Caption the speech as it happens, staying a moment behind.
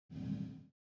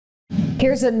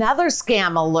Here's another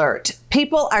scam alert.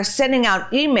 People are sending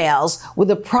out emails with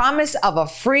a promise of a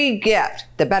free gift.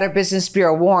 The Better Business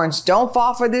Bureau warns, don't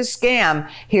fall for this scam.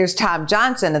 Here's Tom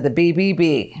Johnson of the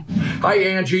BBB. Hi,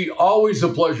 Angie. Always a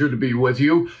pleasure to be with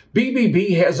you.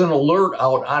 BBB has an alert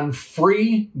out on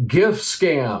free gift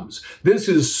scams. This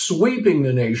is sweeping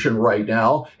the nation right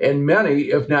now, and many,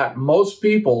 if not most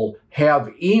people, have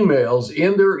emails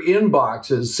in their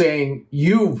inboxes saying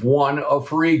you've won a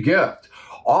free gift.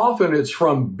 Often it's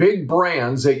from big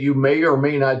brands that you may or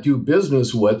may not do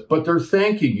business with, but they're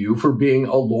thanking you for being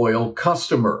a loyal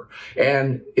customer.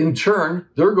 And in turn,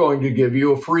 they're going to give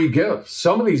you a free gift.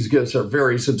 Some of these gifts are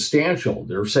very substantial.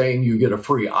 They're saying you get a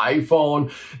free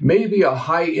iPhone, maybe a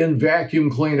high-end vacuum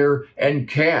cleaner, and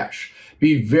cash.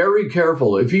 Be very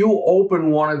careful. If you open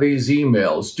one of these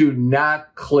emails, do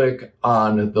not click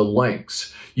on the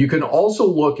links. You can also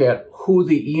look at who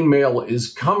the email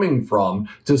is coming from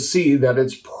to see that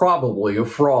it's probably a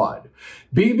fraud.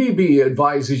 BBB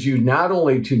advises you not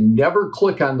only to never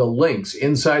click on the links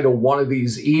inside of one of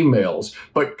these emails,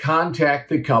 but contact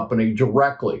the company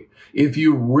directly. If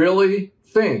you really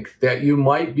think that you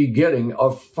might be getting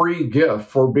a free gift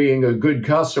for being a good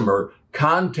customer,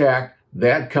 contact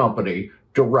that company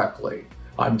directly.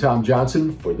 I'm Tom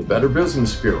Johnson for the Better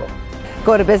Business Bureau.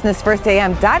 Go to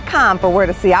businessfirstam.com for where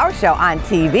to see our show on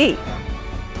TV.